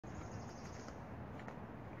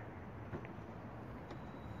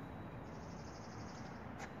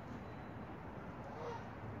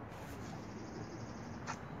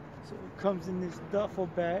So it comes in this duffel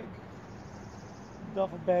bag. The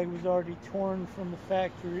duffel bag was already torn from the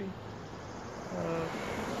factory.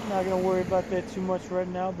 Not going to worry about that too much right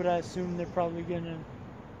now, but I assume they're probably going to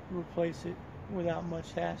replace it without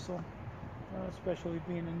much hassle, especially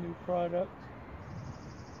being a new product.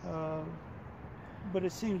 But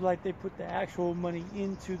it seems like they put the actual money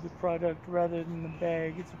into the product rather than the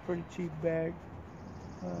bag. It's a pretty cheap bag.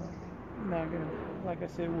 Not gonna, like I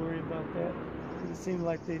said, worry about that. It seemed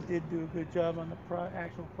like they did do a good job on the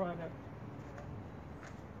actual product.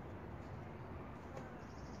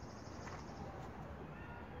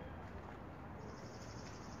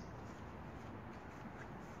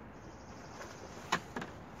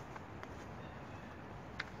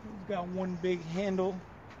 It's got one big handle,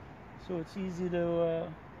 so it's easy to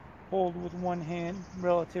hold with one hand,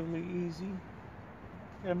 relatively easy.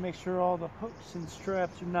 Gotta make sure all the hooks and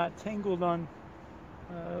straps are not tangled on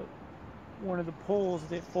one of the poles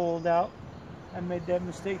that fold out. I made that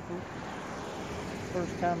mistake the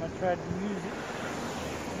first time I tried to use it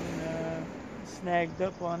and snagged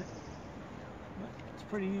up on it. But it's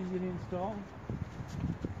pretty easy to install.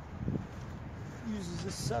 Uses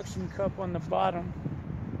a suction cup on the bottom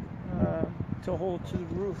to hold to the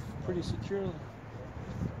roof pretty securely.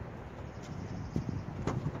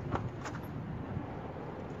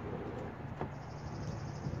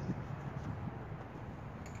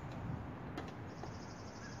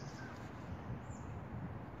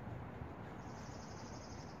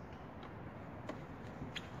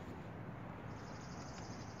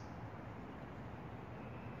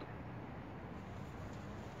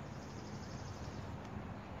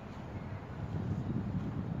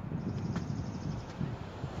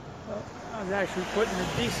 I was actually putting a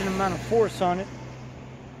decent amount of force on it,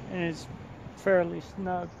 and it's fairly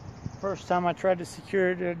snug. First time I tried to secure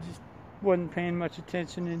it, I just wasn't paying much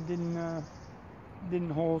attention and didn't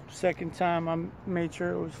hold. Second time I made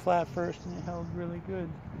sure it was flat first, and it held really good.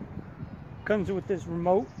 Comes with this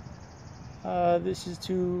remote. This is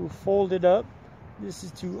to fold it up. This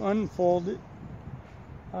is to unfold it.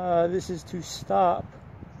 This is to stop,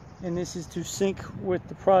 and this is to sync with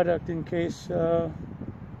the product in case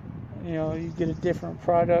you get a different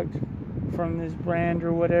product from this brand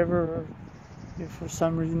or whatever, or if for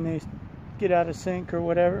some reason they get out of sync or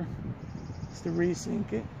whatever, it's to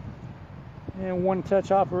resync it. And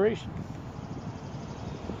one-touch operation.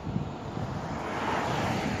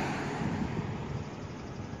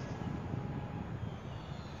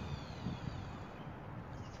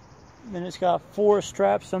 Then it's got 4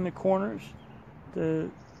 straps on the corners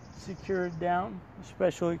to secure it down,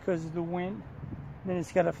 especially because of the wind. Then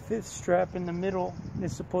it's got a 5th strap in the middle.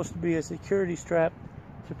 It's supposed to be a security strap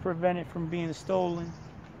to prevent it from being stolen.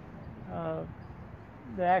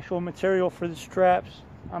 The actual material for the straps,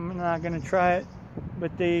 I'm not going to try it,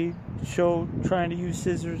 but they show trying to use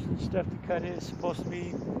scissors and stuff to cut it. It's supposed to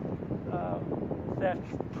be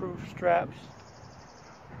theft-proof straps.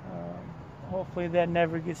 Hopefully that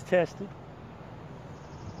never gets tested.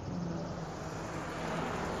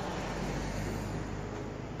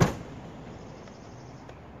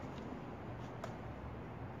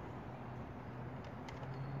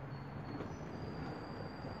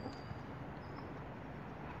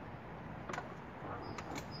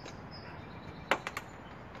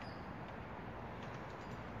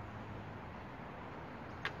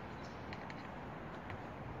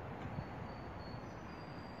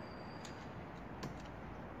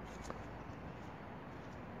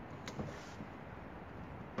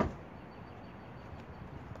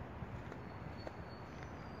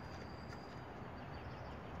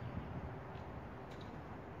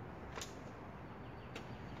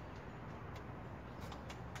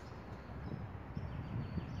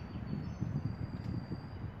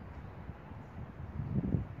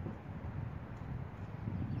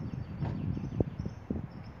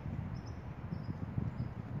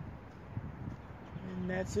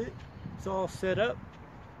 That's it. It's all set up,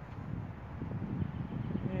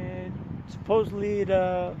 and supposedly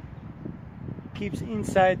it keeps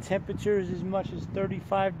inside temperatures as much as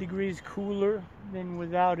 35 degrees cooler than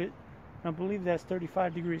without it. I believe that's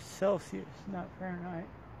 35 degrees Celsius, not Fahrenheit.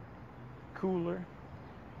 Cooler.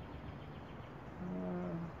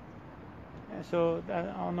 So I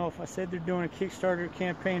don't know if I said they're doing a Kickstarter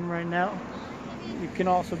campaign right now. It can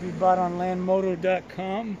also be bought on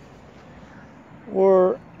Lanmodo.com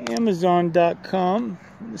or Amazon.com.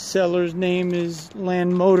 The seller's name is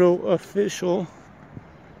Lanmodo Official.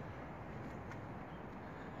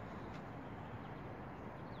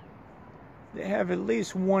 They have at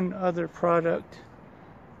least one other product.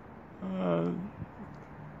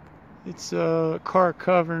 It's a car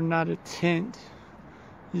cover, not a tent.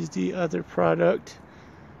 is the other product.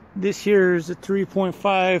 This here is a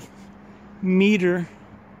 3.5 meter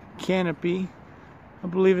Canopy. I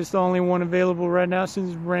believe it's the only one available right now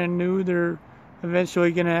since it's brand new. They're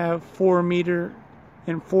eventually going to have 4 meter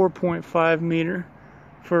and 4.5 meter.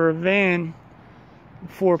 For a van,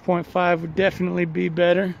 4.5 would definitely be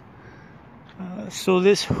better. So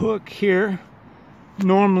this hook here,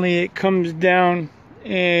 normally it comes down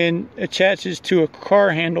and attaches to a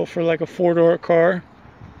car handle for like a 4-door car.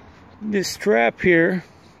 This strap here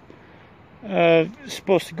is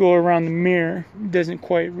supposed to go around the mirror. It doesn't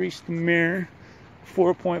quite reach the mirror.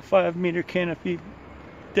 4.5 meter Canopy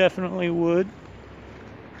definitely would.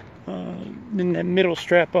 Then that middle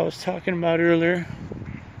strap I was talking about earlier,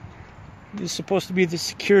 this is supposed to be the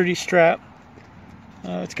security strap.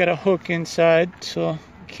 It's got a hook inside, so you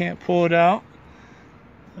can't pull it out.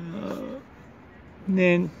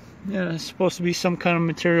 Then it's supposed to be some kind of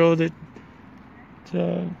material that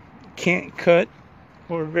can't cut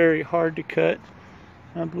or very hard to cut.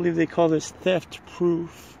 I believe they call this theft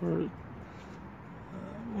proof or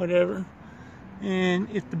whatever. And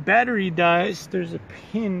if the battery dies, there's a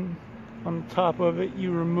pin on the top of it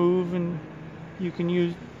you remove, and you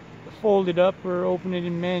can fold it up or open it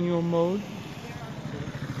in manual mode.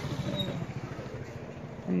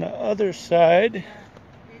 On the other side,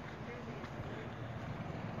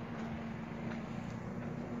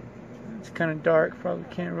 it's kind of dark, probably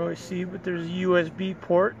can't really see, but there's a USB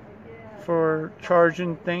port for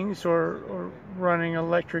charging things or running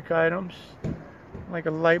electric items like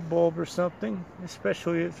a light bulb or something,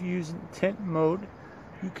 especially if you use it in tent mode.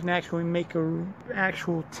 You can actually make an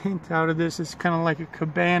actual tent out of this. It's kind of like a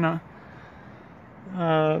cabana,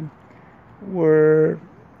 where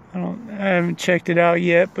I haven't checked it out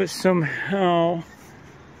yet, but somehow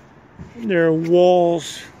there are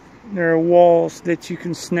walls that you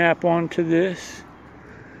can snap onto this,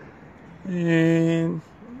 and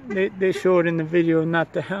they show it in the video,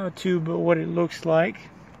 not the how-to, but what it looks like.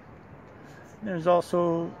 There's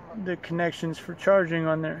also the connections for charging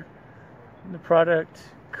on there. The product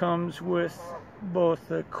comes with both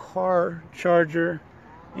a car charger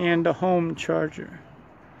and a home charger.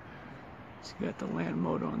 It's got the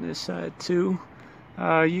Lanmodo on this side too.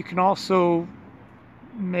 You can also,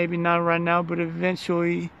 maybe not right now, but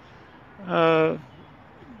eventually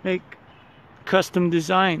make custom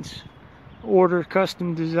designs, order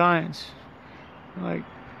custom designs, like,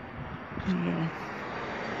 you know,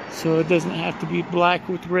 so it doesn't have to be black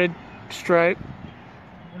with red stripe.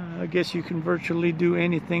 I guess you can virtually do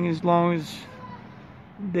anything as long as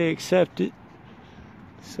they accept it.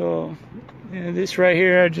 So yeah, this right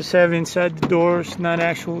here I just have inside the doors, not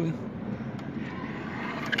actually.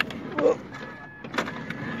 Whoa.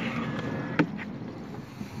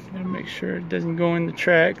 Gotta make sure it doesn't go in the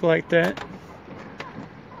track like that.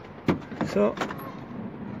 So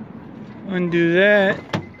undo that,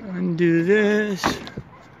 undo this,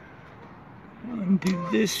 undo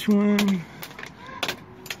this one.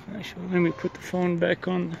 Actually, let me put the phone back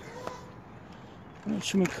on. What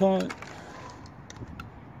should we call it?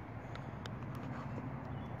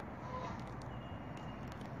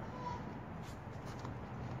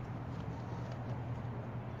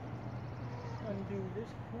 Undo this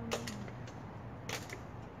corner.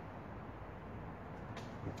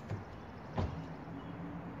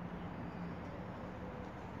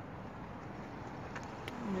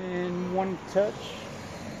 And one touch.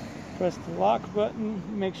 Press the lock button.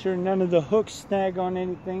 Make sure none of the hooks snag on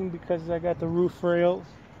anything because I got the roof rails.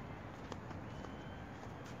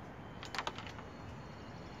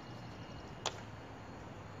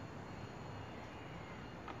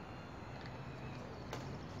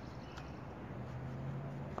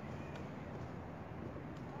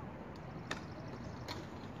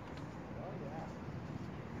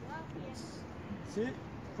 That's it.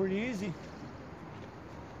 Pretty easy.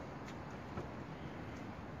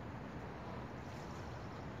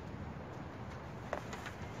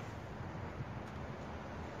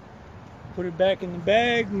 Put it back in the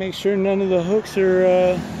bag. Make sure none of the hooks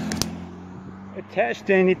are attached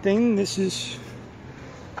to anything. This is,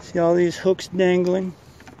 see all these hooks dangling.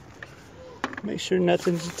 Make sure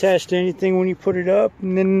nothing's attached to anything when you put it up,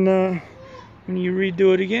 and then when you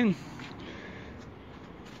redo it again,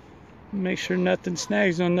 make sure nothing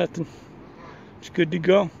snags on nothing. It's good to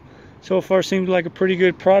go. So far seems like a pretty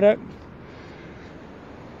good product.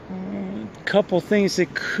 Couple things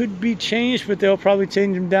that could be changed, but they'll probably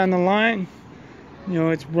change them down the line. You know,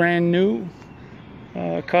 it's brand new.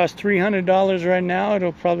 It costs $300 right now.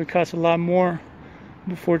 It'll probably cost a lot more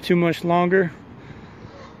before too much longer.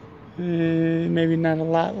 Maybe not a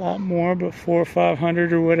lot more, but $400 or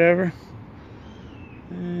 $500 or whatever.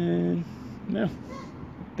 And yeah,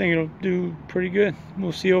 I think it'll do pretty good.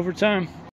 We'll see over time.